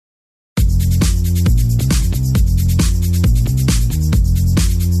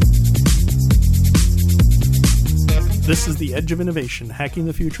This is The Edge of Innovation, Hacking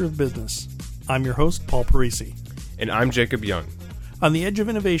the Future of Business. I'm your host, Paul Parisi. And I'm Jacob Young. On The Edge of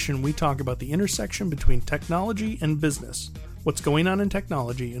Innovation, we talk about the intersection between technology and business, what's going on in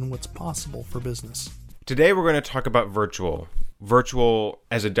technology, and what's possible for business. Today we're going to talk about virtual. Virtual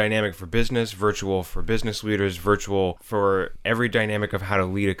as a dynamic for business, virtual for business leaders, virtual for every dynamic of how to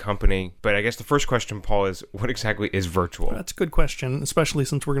lead a company. But I guess the first question, Paul, is what exactly is virtual? That's a good question, especially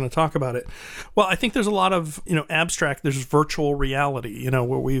since we're going to talk about it. Well, I think there's a lot of, abstract, there's virtual reality,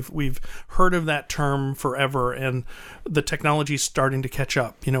 where we've heard of that term forever, and the technology is starting to catch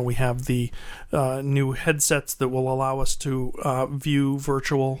up. We have the new headsets that will allow us to view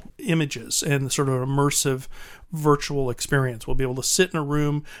virtual images and sort of immersive virtual experience. We'll be able to sit in a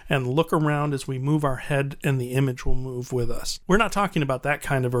room and look around as we move our head, and the image will move with us. We're not talking about that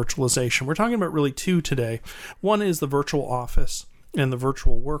kind of virtualization. We're talking about really two today. One is the virtual office and the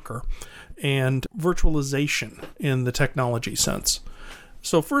virtual worker, and virtualization in the technology sense.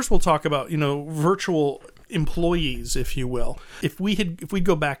 So first we'll talk about, virtual employees, if you will. If we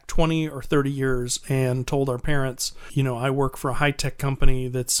go back 20 or 30 years and told our parents, I work for a high-tech company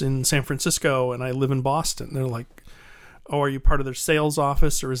that's in San Francisco and I live in Boston, they're like, oh, are you part of their sales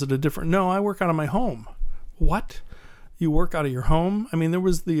office, or is it a different? No, I work out of my home. What? You work out of your home? I mean, there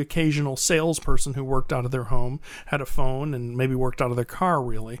was the occasional salesperson who worked out of their home, had a phone, and maybe worked out of their car,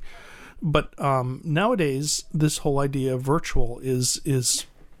 really. But nowadays, this whole idea of virtual is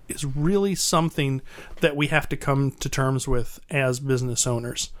really something that we have to come to terms with as business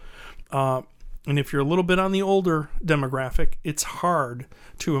owners. And if you're a little bit on the older demographic, it's hard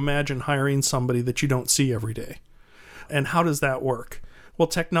to imagine hiring somebody that you don't see every day. And how does that work? Well,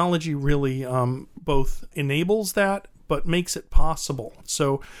 technology really both enables that, but makes it possible.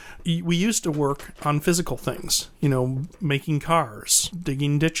 So we used to work on physical things, making cars,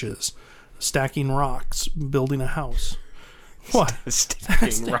 digging ditches, stacking rocks, building a house. What?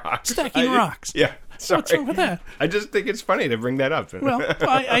 Stacking rocks. Stacking rocks. Yeah. Sorry. What's wrong with that? I just think it's funny to bring that up. Well,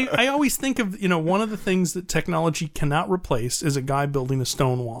 I always think of, one of the things that technology cannot replace is a guy building a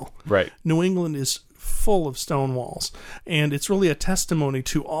stone wall. Right. New England is full of stone walls, and it's really a testimony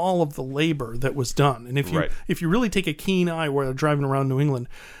to all of the labor that was done. And if you really take a keen eye while driving around New England,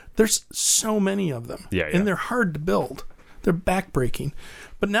 there's so many of them. Yeah. And they're hard to build. They're backbreaking.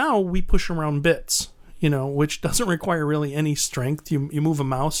 But now we push around bits, which doesn't require really any strength. You move a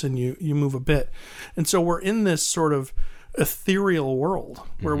mouse and you move a bit. And so we're in this sort of ethereal world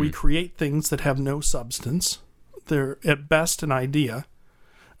where we create things that have no substance. They're at best an idea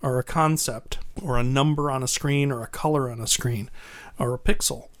or a concept or a number on a screen or a color on a screen or a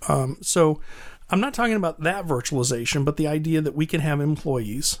pixel. So I'm not talking about that virtualization, but the idea that we can have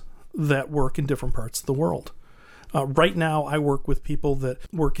employees that work in different parts of the world. Right now, I work with people that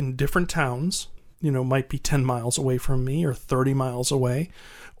work in different towns, might be 10 miles away from me or 30 miles away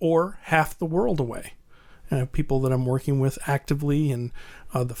or half the world away. I have people that I'm working with actively in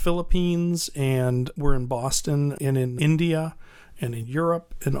the Philippines, and we're in Boston and in India and in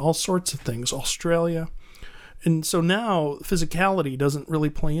Europe and all sorts of things, Australia. And so now physicality doesn't really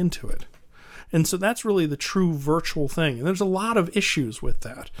play into it. And so that's really the true virtual thing. And there's a lot of issues with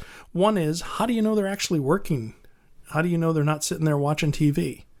that. One is, how do you know they're actually working? How do you know they're not sitting there watching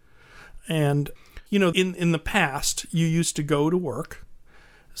TV? And, in the past, you used to go to work,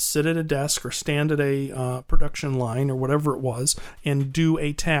 sit at a desk or stand at a production line or whatever it was, and do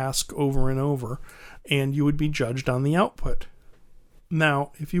a task over and over, and you would be judged on the output.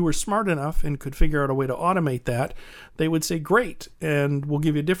 Now, if you were smart enough and could figure out a way to automate that, they would say, great, and we'll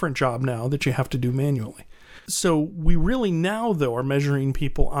give you a different job now that you have to do manually. So we really now, though, are measuring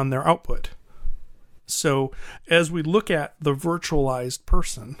people on their output. So as we look at the virtualized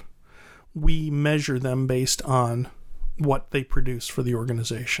person, we measure them based on what they produce for the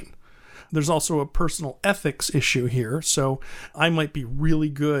organization. There's also a personal ethics issue here. So I might be really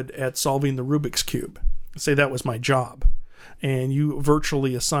good at solving the Rubik's Cube. Say that was my job. And you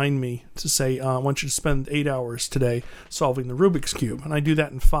virtually assign me to say, I want you to spend 8 hours today solving the Rubik's Cube. And I do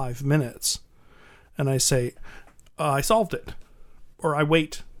that in 5 minutes. And I say, I solved it. Or I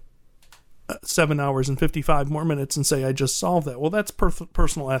wait 7 hours and 55 more minutes and say, I just solved that. Well, that's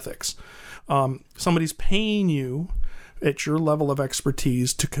personal ethics. Somebody's paying you at your level of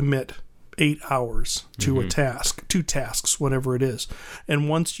expertise to commit 8 hours to a task, 2 tasks, whatever it is. And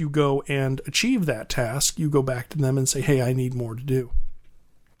once you go and achieve that task, you go back to them and say, hey, I need more to do.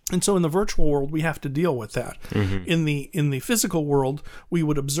 And so in the virtual world, we have to deal with that. In the physical world, we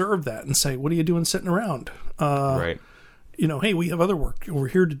would observe that and say, what are you doing sitting around? Right. hey, we have other work we're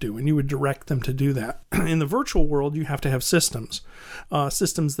here to do, and you would direct them to do that. In the virtual world, you have to have systems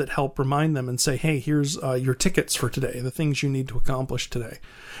that help remind them and say, hey, here's your tickets for today, the things you need to accomplish today,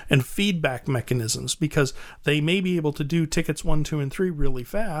 and feedback mechanisms, because they may be able to do tickets 1, 2, and 3 really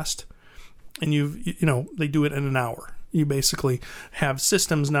fast, and they do it in an hour. You basically have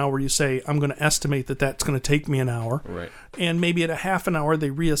systems now where you say, I'm going to estimate that's going to take me an hour. Right. And maybe at a half an hour, they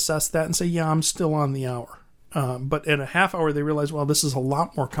reassess that and say, yeah, I'm still on the hour. But at a half hour, they realize, well, this is a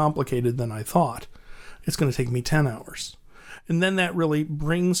lot more complicated than I thought. It's going to take me 10 hours. And then that really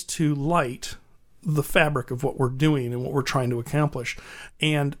brings to light the fabric of what we're doing and what we're trying to accomplish,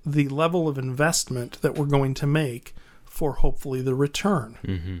 and the level of investment that we're going to make for hopefully the return.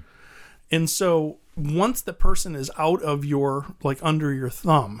 Mm-hmm. And so once the person is out of under your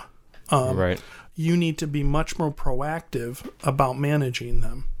thumb, right. you need to be much more proactive about managing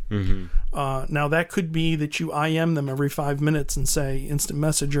them. Mm-hmm. Now, that could be that you IM them every 5 minutes and say, instant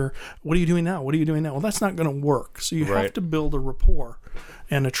messenger, what are you doing now? What are you doing now? Well, that's not going to work. So you have to build a rapport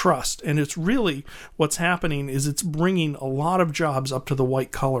and a trust. And it's really what's happening is it's bringing a lot of jobs up to the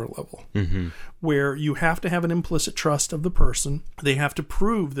white collar level, mm-hmm. where you have to have an implicit trust of the person. They have to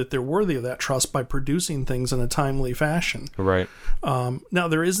prove that they're worthy of that trust by producing things in a timely fashion. Right. Now,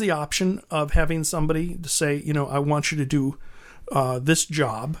 there is the option of having somebody to say, I want you to do this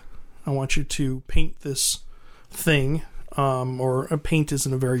job. I want you to paint this thing, or paint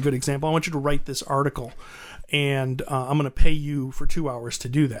isn't a very good example. I want you to write this article, and I'm going to pay you for 2 hours to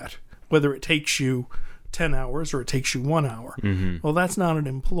do that, whether it takes you 10 hours or it takes you 1 hour. Mm-hmm. Well, that's not an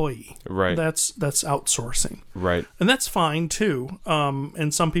employee. Right. That's outsourcing. Right. And that's fine too.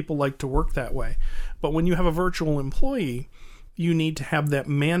 And some people like to work that way. But when you have a virtual employee, you need to have that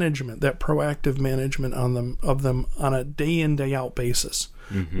management, that proactive management of them on a day in, day out basis.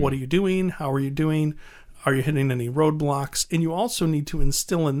 Mm-hmm. What are you doing? How are you doing? Are you hitting any roadblocks? And you also need to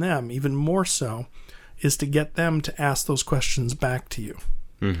instill in them, even more so, is to get them to ask those questions back to you.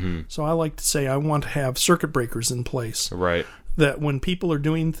 Mm-hmm. So I like to say I want to have circuit breakers in place. Right. That when people are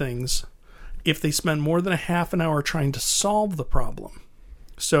doing things, if they spend more than a half an hour trying to solve the problem.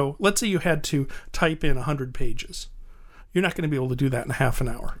 So let's say you had to type in 100 pages. You're not going to be able to do that in a half an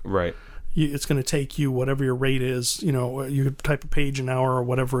hour. Right. It's going to take you whatever your rate is. You could type a page an hour or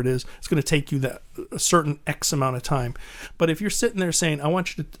whatever it is. It's going to take you that a certain X amount of time. But if you're sitting there saying, I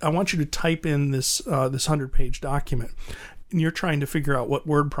want you to type in this 100-page document, and you're trying to figure out what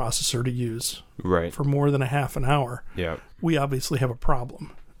word processor to use for more than a half an hour, we obviously have a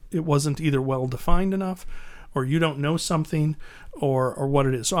problem. It wasn't either well defined enough, or you don't know something, or what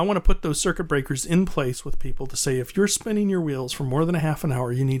it is. So I want to put those circuit breakers in place with people to say, if you're spinning your wheels for more than a half an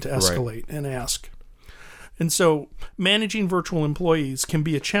hour, you need to escalate and ask. And so managing virtual employees can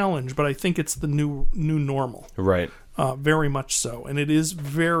be a challenge, but I think it's the new normal. Right. Very much so. And it is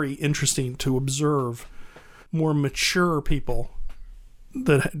very interesting to observe more mature people,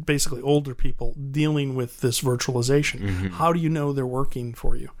 that basically older people, dealing with this virtualization. Mm-hmm. How do you know they're working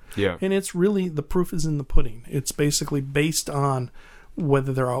for you? Yeah. And it's really, the proof is in the pudding. It's basically based on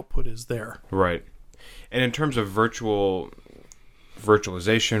whether their output is there. Right. And in terms of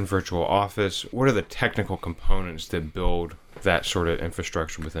virtualization, virtual office, what are the technical components that build that sort of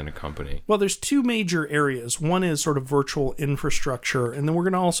infrastructure within a company? Well, there's two major areas. One is sort of virtual infrastructure, and then we're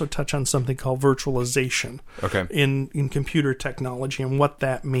going to also touch on something called virtualization in computer technology and what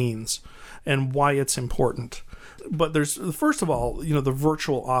that means and why it's important. But there's, first of all, the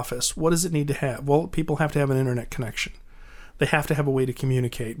virtual office. What does it need to have? Well, people have to have an internet connection. They have to have a way to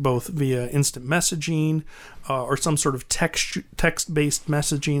communicate, both via instant messaging or some sort of text-based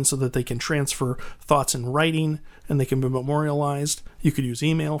messaging, so that they can transfer thoughts in writing and they can be memorialized. You could use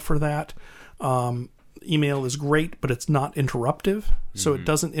email for that. Email is great, but it's not interruptive, so it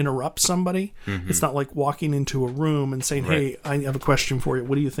doesn't interrupt somebody. Mm-hmm. It's not like walking into a room and saying, hey, I have a question for you.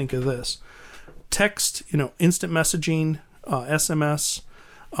 What do you think of this? Text, instant messaging, SMS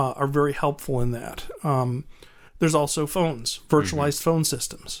are very helpful in that. There's also phones, virtualized phone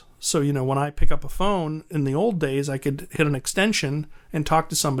systems. So, when I pick up a phone, in the old days, I could hit an extension and talk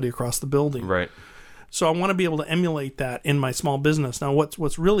to somebody across the building. Right. So I want to be able to emulate that in my small business. Now,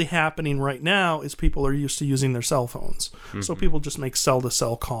 what's really happening right now is people are used to using their cell phones. Mm-hmm. So people just make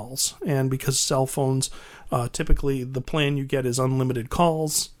cell-to-cell calls. And because cell phones, typically the plan you get is unlimited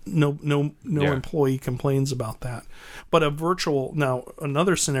calls. No employee complains about that. But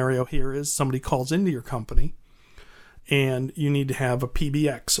another scenario here is somebody calls into your company, and you need to have a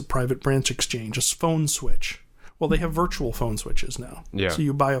PBX, a private branch exchange, a phone switch. Well, they have virtual phone switches now. Yeah. So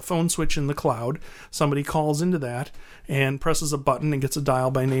you buy a phone switch in the cloud, somebody calls into that and presses a button and gets a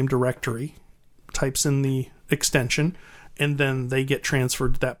dial by name directory, types in the extension, and then they get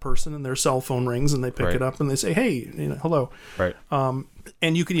transferred to that person, and their cell phone rings, and they pick it up, and they say, "Hey, hello." Right.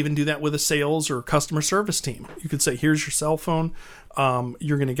 And you could even do that with a sales or customer service team. You could say, "Here's your cell phone.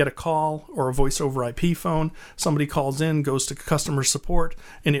 You're going to get a call or a voice over IP phone. Somebody calls in, goes to customer support,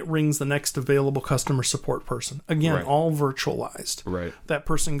 and it rings the next available customer support person." Again, all virtualized. Right. That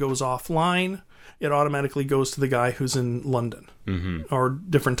person goes offline. It automatically goes to the guy who's in London or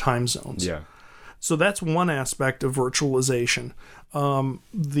different time zones. Yeah. So that's one aspect of virtualization. As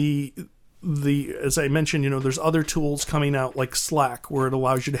I mentioned, there's other tools coming out like Slack, where it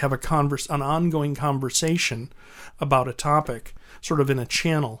allows you to have an ongoing conversation about a topic, sort of in a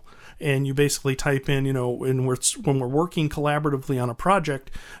channel. And you basically type in, when we're working collaboratively on a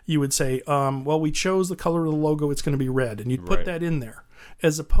project, you would say, well, we chose the color of the logo, it's going to be red. And you'd put that in there,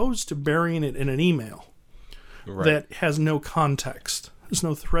 as opposed to burying it in an email that has no context. There's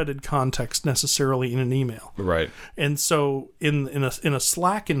no threaded context necessarily in an email. Right. And so in a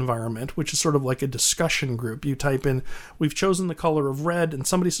Slack environment, which is sort of like a discussion group, you type in, "We've chosen the color of red," and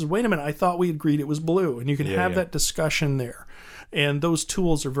somebody says, "Wait a minute, I thought we agreed it was blue." And you can have that discussion there. And those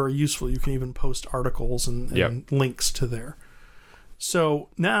tools are very useful. You can even post articles and links to there. So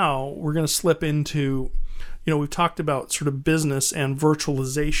now we're going to slip into, we've talked about sort of business and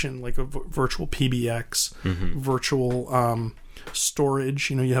virtualization, like a virtual PBX, virtual storage.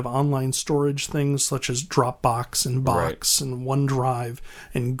 You have online storage things such as Dropbox and Box and OneDrive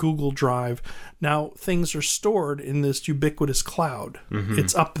and Google Drive. Now things are stored in this ubiquitous cloud.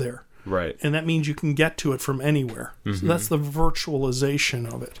 It's up there. Right. And that means you can get to it from anywhere. So that's the virtualization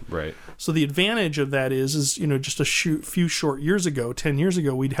of it. Right. So the advantage of that is just a few short years ago, 10 years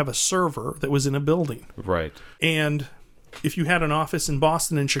ago, we'd have a server that was in a building. Right. And if you had an office in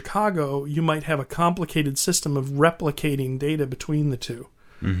Boston and Chicago, you might have a complicated system of replicating data between the two.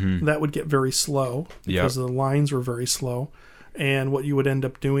 That would get very slow because the lines were very slow. And what you would end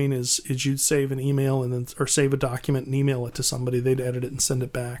up doing is you'd save an email or save a document and email it to somebody. They'd edit it and send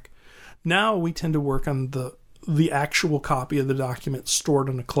it back. Now we tend to work on the actual copy of the document stored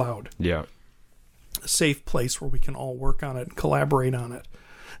in a cloud. Yeah. A safe place where we can all work on it and collaborate on it.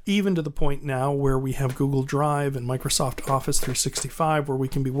 Even to the point now where we have Google Drive and Microsoft Office 365, where we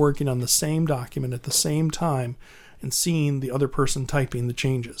can be working on the same document at the same time and seeing the other person typing the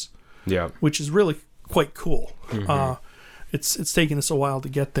changes. Yeah. Which is really quite cool. It's taken us a while to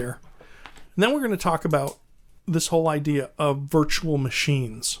get there. And then we're going to talk about this whole idea of virtual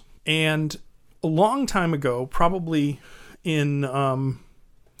machines. And a long time ago, probably in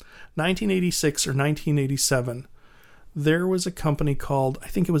 1986 or 1987, there was a company called, I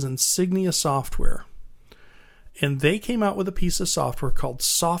think it was Insignia Software, and they came out with a piece of software called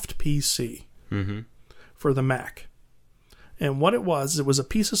SoftPC for the Mac. And what it was a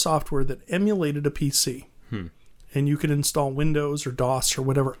piece of software that emulated a PC. And you could install Windows or DOS or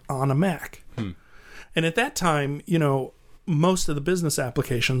whatever on a Mac. And at that time, most of the business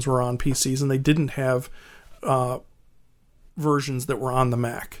applications were on PCs, and they didn't have versions that were on the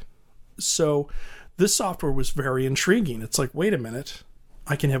Mac. So this software was very intriguing. It's like, wait a minute,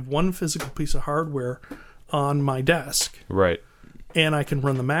 I can have one physical piece of hardware on my desk. Right. And I can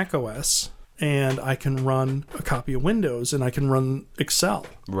run the Mac OS, and I can run a copy of Windows, and I can run Excel.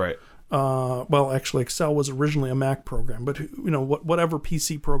 Right. Well, actually, Excel was originally a Mac program, but whatever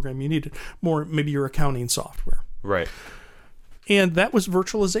PC program you needed, more maybe your accounting software. Right. And that was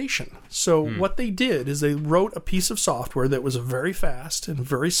virtualization. So what they did is they wrote a piece of software that was very fast and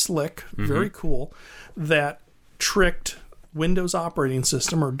very slick, very cool, that tricked Windows operating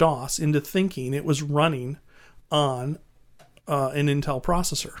system or DOS into thinking it was running on an Intel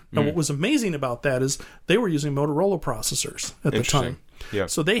processor. Now, what was amazing about that is they were using Motorola processors at the time. Yeah.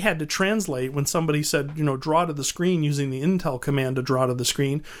 So they had to translate when somebody said, draw to the screen using the Intel command to draw to the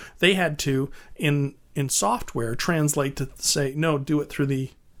screen. They had to, in software, translate to say, no, do it through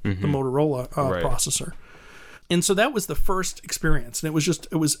the Motorola processor. And so that was the first experience. And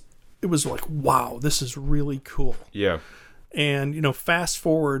it was like, wow, this is really cool. Yeah. And, fast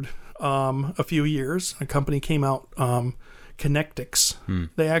forward a few years, a company came out, Connectix.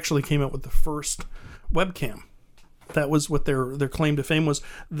 They actually came out with the first webcam. That was what their claim to fame was.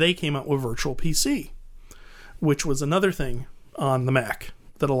 They came out with Virtual PC, which was another thing on the Mac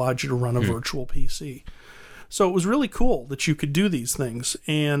that allowed you to run a virtual PC. So it was really cool that you could do these things,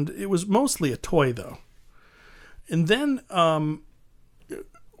 and it was mostly a toy, though. And then some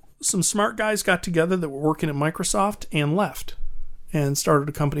smart guys got together that were working at Microsoft and left and started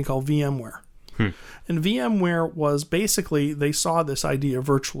a company called VMware. And VMware was basically, they saw this idea of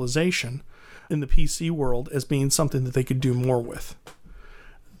virtualization in the PC world as being something that they could do more with.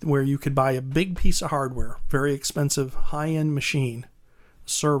 where you could buy a big piece of hardware, very expensive, high-end machine,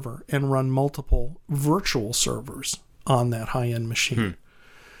 server, and run multiple virtual servers on that high-end machine.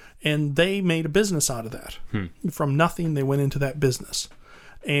 And they made a business out of that. From nothing, they went into that business.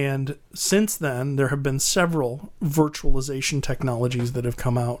 And since then, there have been several virtualization technologies that have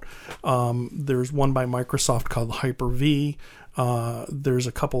come out. There's one by Microsoft called Hyper-V. There's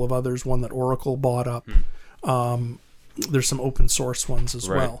a couple of others, one that Oracle bought up. There's some open source ones as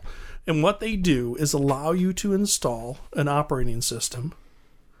well. And what they do is allow you to install an operating system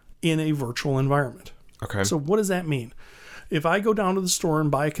in a virtual environment. Okay. So what does that mean? If I go down to the store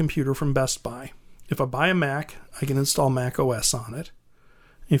and buy a computer from Best Buy, if I buy a Mac, I can install Mac OS on it.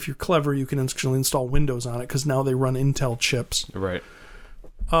 If you're clever, you can actually install Windows on it because now they run Intel chips. Right.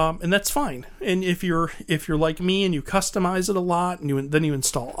 And that's fine. And if you're like me and you customize it a lot, and then you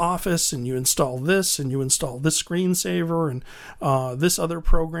install Office, and you install this, and you install this screensaver, and this other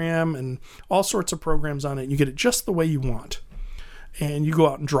program, and all sorts of programs on it, and you get it just the way you want, and you go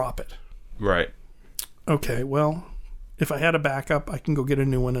out and drop it. Right. Okay, well, if I had a backup, I can go get a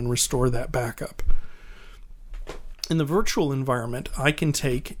new one and restore that backup. In the virtual environment, I can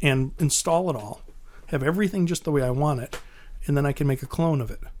take and install it all, have everything just the way I want it, and then I can make a clone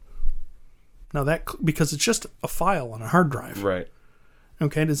of it. Now because it's just a file on a hard drive. Right.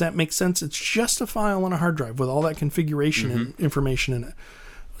 Okay, does that make sense? It's just a file on a hard drive with all that configuration and information in it.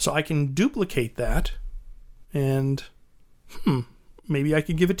 So I can duplicate that, and maybe I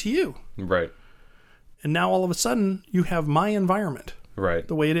could give it to you. Right. And now all of a sudden, you have my environment. Right.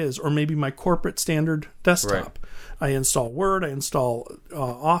 The way it is, or maybe my corporate standard desktop. Right. I install Word, I install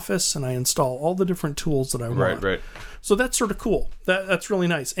Office, and I install all the different tools that I want. Right. So that's sort of cool. That's really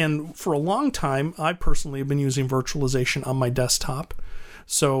nice. And for a long time, I personally have been using virtualization on my desktop.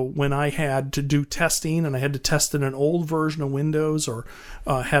 So when I had to do testing and I had to test in an old version of Windows or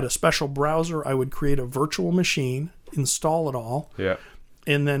had a special browser, I would create a virtual machine, install it all,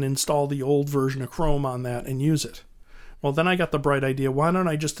 and then install the old version of Chrome on that and use it. Well, then I got the bright idea, why don't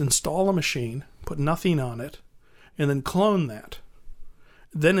I just install a machine, put nothing on it, and then clone that?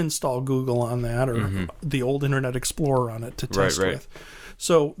 Then install Google on that or the old Internet Explorer on it to test with.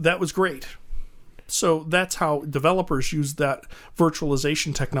 So that was great. So that's how developers use that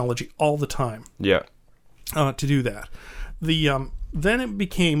virtualization technology all the time. Yeah. To do that. Then it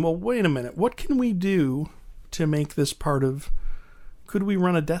became, well, wait a minute, what can we do to make this part of, could we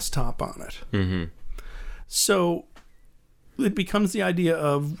run a desktop on it? So it becomes the idea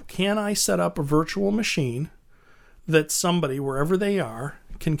of, can I set up a virtual machine that somebody, wherever they are,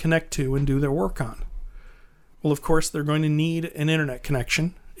 can connect to and do their work on? Well, of course, they're going to need an internet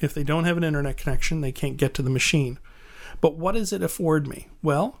connection. If they don't have an internet connection, they can't get to the machine. But what does it afford me?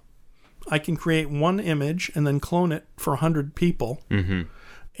 Well, I can create one image and then clone it for 100 people.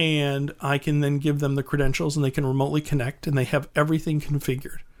 And I can then give them the credentials and they can remotely connect and they have everything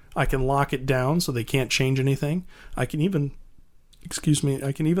configured. I can lock it down so they can't change anything. I can even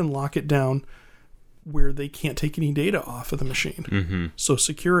lock it down where they can't take any data off of the machine. So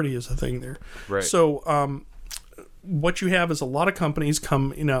security is a thing there. Right. So what you have is a lot of companies come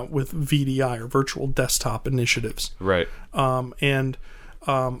with VDI or virtual desktop initiatives. Right. And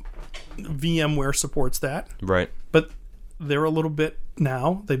VMware supports that. Right. But they're a little bit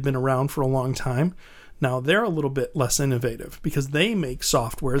now, they've been around for a long time. Now they're a little bit less innovative because they make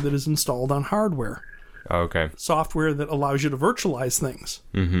software that is installed on hardware. Okay. Software that allows you to virtualize things.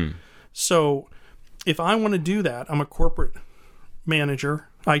 So if I want to do that, I'm a corporate manager,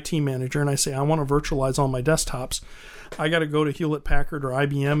 IT manager, and I say I want to virtualize all my desktops. I got to go to Hewlett-Packard or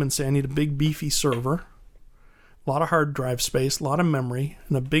IBM and say I need a big beefy server, a lot of hard drive space, a lot of memory,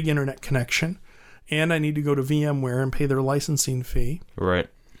 and a big internet connection. And I need to go to VMware and pay their licensing fee. Right.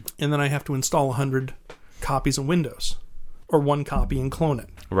 And then I have to install 100 copies of Windows or one copy and clone it.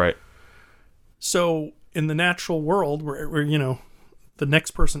 Right. So in the natural world where the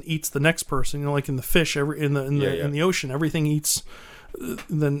next person eats the next person, like in the fish, in the ocean, everything eats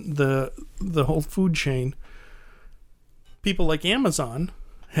the whole food chain. People like Amazon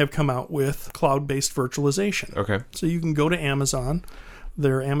have come out with cloud-based virtualization. Okay. So you can go to Amazon,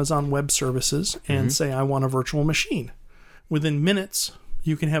 their Amazon Web Services, and say, I want a virtual machine. Within minutes,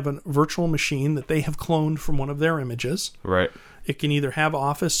 you can have a virtual machine that they have cloned from one of their images. Right. It can either have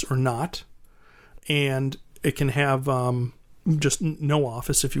Office or not, and it can have just no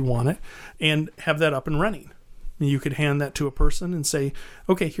Office if you want it, and have that up and running. And you could hand that to a person and say,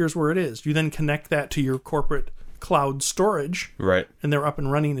 okay, here's where it is. You then connect that to your corporate cloud storage, right, and they're up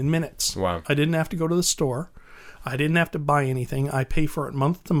and running in minutes. Wow. I didn't have to go to the store. I didn't have to buy anything. I pay for it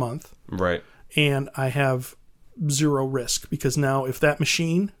month to month. Right. And I have zero risk, because now if that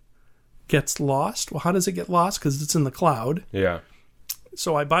machine gets lost, well, how does it get lost? Because it's in the cloud. Yeah.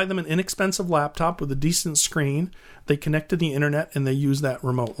 So I buy them an inexpensive laptop with a decent screen. They connect to the internet and they use that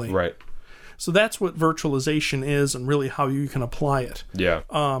remotely. Right. So that's what virtualization is, and really how you can apply it. Yeah.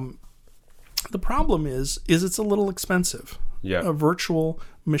 The problem is it's a little expensive. Yeah. A virtual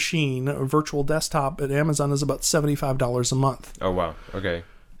machine, a virtual desktop at Amazon is about $75 a month. Oh, wow. Okay.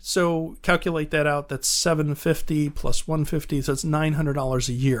 So calculate that out. That's $750 plus $150, so it's $900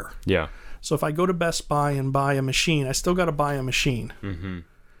 a year. Yeah. So if I go to Best Buy and buy a machine, I still got to buy a machine. Mm-hmm.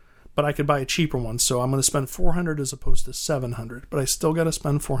 But I could buy a cheaper one, so I'm going to spend $400 as opposed to $700. But I still got to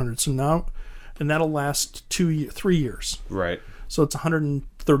spend $400. So now, and that'll last 3 years. Right. So it's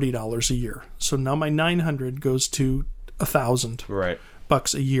 $130 a year. So now my $900 goes to $1,000 Right.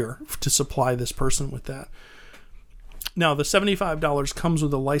 bucks a year to supply this person with that. Now the $75 comes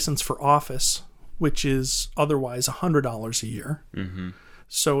with a license for Office, which is otherwise $100 a year. Mm-hmm.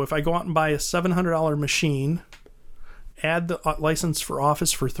 So if I go out and buy a $700 machine, add the license for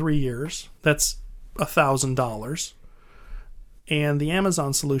Office for 3 years, that's $1,000. And the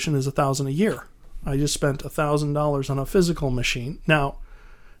Amazon solution is $1,000 a year. I just spent $1,000 on a physical machine. Now,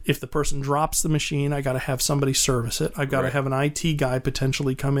 if the person drops the machine, I got to have somebody service it. I got to have an IT guy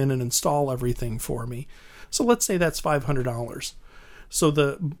potentially come in and install everything for me. So let's say that's $500. So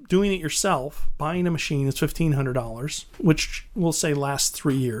the doing it yourself, buying a machine is $1,500, which we'll say lasts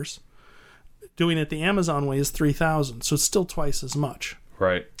 3 years. Doing it the Amazon way is $3,000, so it's still twice as much.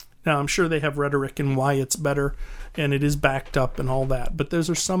 Right. Now, I'm sure they have rhetoric and why it's better, and it is backed up and all that, but those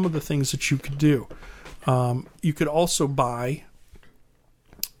are some of the things that you could do. You could also buy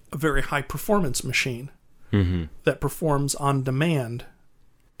a very high-performance machine that performs on demand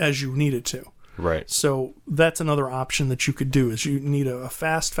as you need it to. Right. So that's another option that you could do, is you need a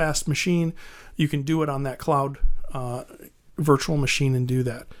fast machine. You can do it on that cloud virtual machine and do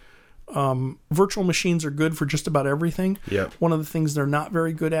that. Virtual machines are good for just about everything. Yep. One of the things they're not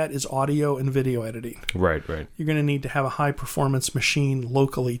very good at is audio and video editing. Right. You're going to need to have a high-performance machine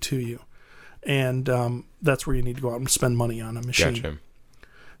locally to you. And that's where you need to go out and spend money on a machine. Gotcha.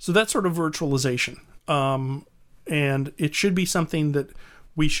 So that's sort of virtualization. And it should be something that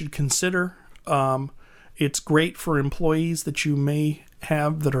we should consider. It's great for employees that you may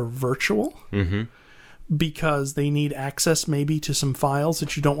have that are virtual because they need access maybe to some files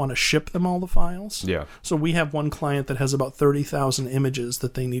that you don't want to ship them all the files. Yeah. So we have one client that has about 30,000 images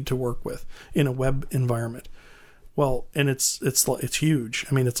that they need to work with in a web environment. Well, and it's huge.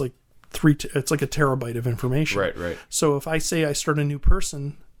 I mean, it's like it's like a terabyte of information. Right. So if I say I start a new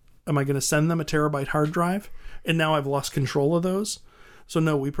person, am I going to send them a terabyte hard drive? And now I've lost control of those. So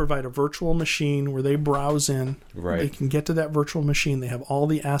no, we provide a virtual machine where they browse in. Right. They can get to that virtual machine. They have all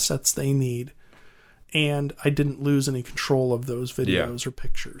the assets they need. And I didn't lose any control of those videos or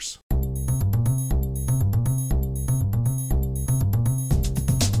pictures.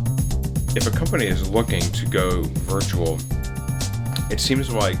 If a company is looking to go virtual, it seems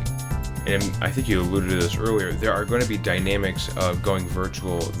like, and I think you alluded to this earlier, there are going to be dynamics of going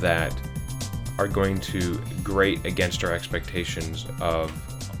virtual that are going to grate against our expectations of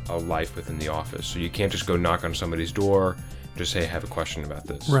a life within the office. So you can't just go knock on somebody's door, just say, I have a question about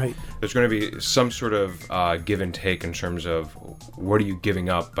this. Right. There's going to be some sort of give and take in terms of what are you giving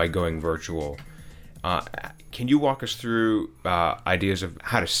up by going virtual. Can you walk us through ideas of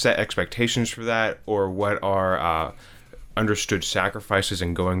how to set expectations for that, or what are understood sacrifices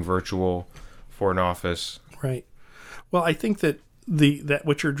in going virtual for an office? Right. Well, I think that that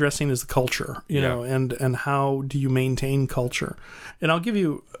what you're addressing is the culture, you know, and how do you maintain culture? And I'll give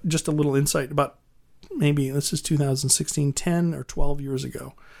you just a little insight about maybe this is 2016, 10 or 12 years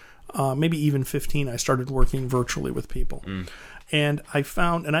ago, maybe even 15. I started working virtually with people, and I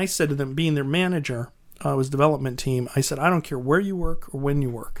found, and I said to them, being their manager, was development team. I said, I don't care where you work or when you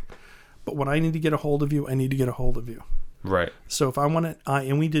work, but when I need to get a hold of you, I need to get a hold of you. Right. So if I want to,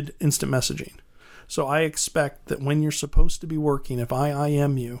 and we did instant messaging. So I expect that when you're supposed to be working, if I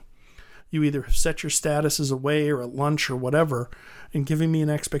IM you, you either set your statuses away or at lunch or whatever, and giving me an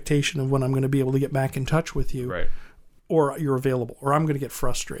expectation of when I'm going to be able to get back in touch with you, Right. or you're available, or I'm going to get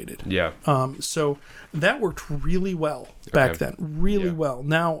frustrated. Yeah. So that worked really well back then, really well.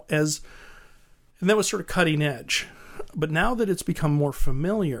 Now, and that was sort of cutting edge. But now that it's become more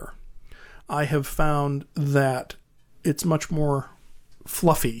familiar, I have found that it's much more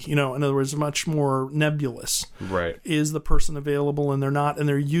fluffy, in other words, much more nebulous. Right. Is the person available and they're not, and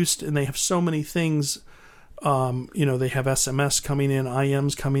they're used, and they have so many things, they have SMS coming in,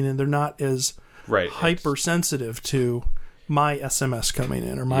 IMs coming in. They're not as hypersensitive to my SMS coming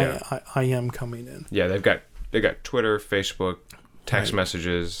in or my IM coming in. Yeah, they've got they got Twitter, Facebook, text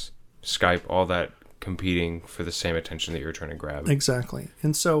messages, Skype, all that competing for the same attention that you're trying to grab. Exactly.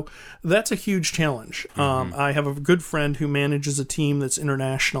 And so that's a huge challenge. I have a good friend who manages a team that's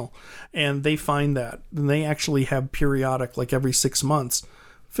international, and they find that. And they actually have periodic, like every 6 months,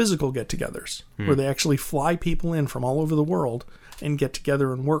 physical get-togethers where they actually fly people in from all over the world and get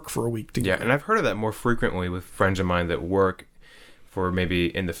together and work for a week together. Yeah, and I've heard of that more frequently with friends of mine that work for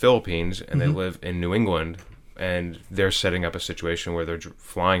maybe in the Philippines and they live in New England, and they're setting up a situation where they're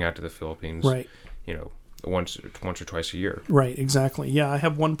flying out to the Philippines, right, once or twice a year. Right, exactly. Yeah, I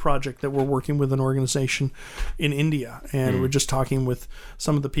have one project that we're working with an organization in India, and we're just talking with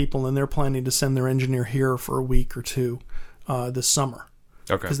some of the people, and they're planning to send their engineer here for a week or two this summer.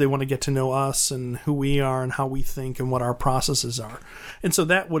 Okay. Because they want to get to know us and who we are and how we think and what our processes are. And so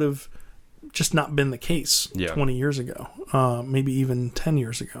that would have just not been the case 20 years ago, maybe even 10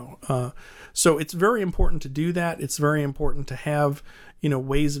 years ago. So it's very important to do that. It's very important to have,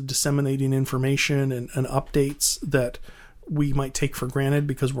 ways of disseminating information and updates that we might take for granted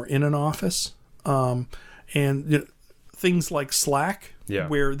because we're in an office. And things like Slack,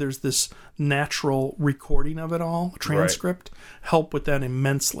 where there's this natural recording of it all, transcript, help with that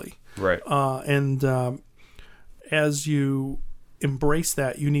immensely. Right. And as you embrace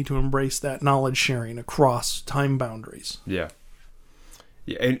that, you need to embrace that knowledge sharing across time boundaries. Yeah.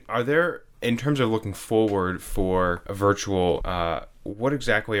 And are there, in terms of looking forward for a virtual, what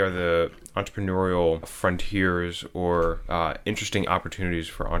exactly are the entrepreneurial frontiers or interesting opportunities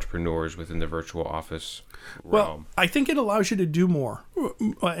for entrepreneurs within the virtual office realm? Well, I think it allows you to do more,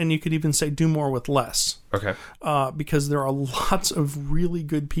 and you could even say do more with less. Okay. Because there are lots of really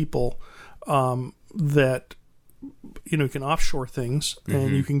good people that can offshore things,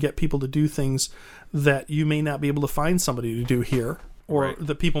 and you can get people to do things that you may not be able to find somebody to do here, or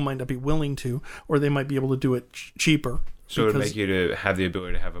that people might not be willing to, or they might be able to do it cheaper. So it would make you to have the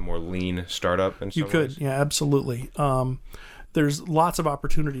ability to have a more lean startup in some You could, ways? yeah, absolutely. There's lots of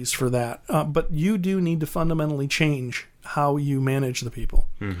opportunities for that, but you do need to fundamentally change how you manage the people,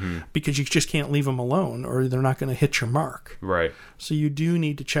 because you just can't leave them alone, or they're not going to hit your mark. Right. So you do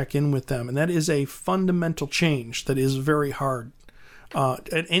need to check in with them, and that is a fundamental change that is very hard.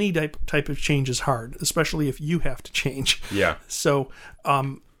 And any type of change is hard, especially if you have to change. Yeah. So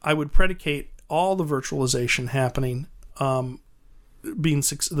I would predicate all the virtualization happening, being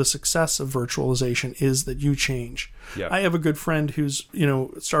the success of virtualization is that you change. Yeah. I have a good friend who's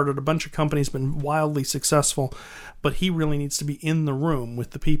started a bunch of companies, been wildly successful, but he really needs to be in the room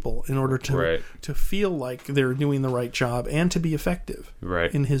with the people in order to feel like they're doing the right job and to be effective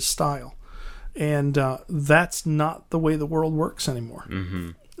in his style. And that's not the way the world works anymore.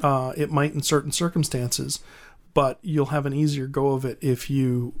 It might in certain circumstances, but you'll have an easier go of it if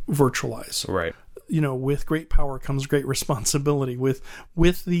you virtualize. Right. With great power comes great responsibility.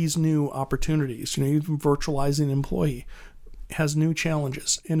 With these new opportunities, even virtualizing an employee has new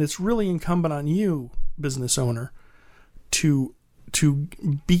challenges, and it's really incumbent on you, business owner, to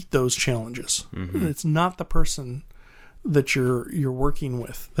beat those challenges. It's not the person that you're working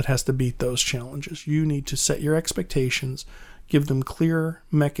with that has to beat those challenges. You need to set your expectations, give them clear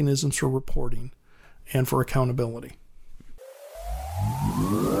mechanisms for reporting and for accountability.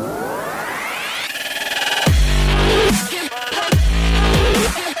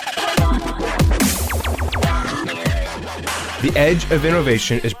 The Edge of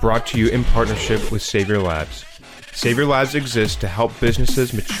Innovation is brought to you in partnership with Savior Labs. Savior Labs exists to help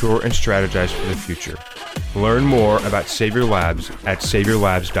businesses mature and strategize for the future. Learn more about Savior Labs at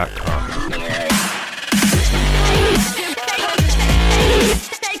saviorlabs.com.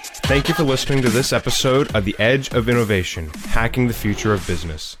 Thank you for listening to this episode of The Edge of Innovation, Hacking the Future of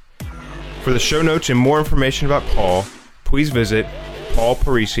Business. For the show notes and more information about Paul, please visit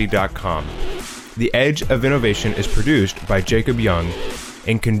paulparisi.com. The Edge of Innovation is produced by Jacob Young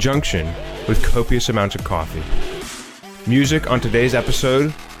in conjunction with copious amounts of coffee. Music on today's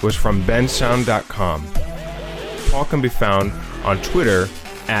episode was from bensound.com. Paul can be found on Twitter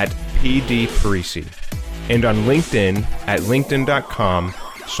at pdparisi and on LinkedIn at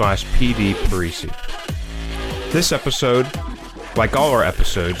linkedin.com/pdparisi. This episode, like all our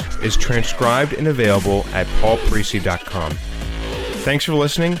episodes, is transcribed and available at paulparisi.com. Thanks for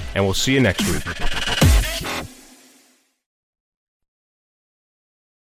listening, and we'll see you next week.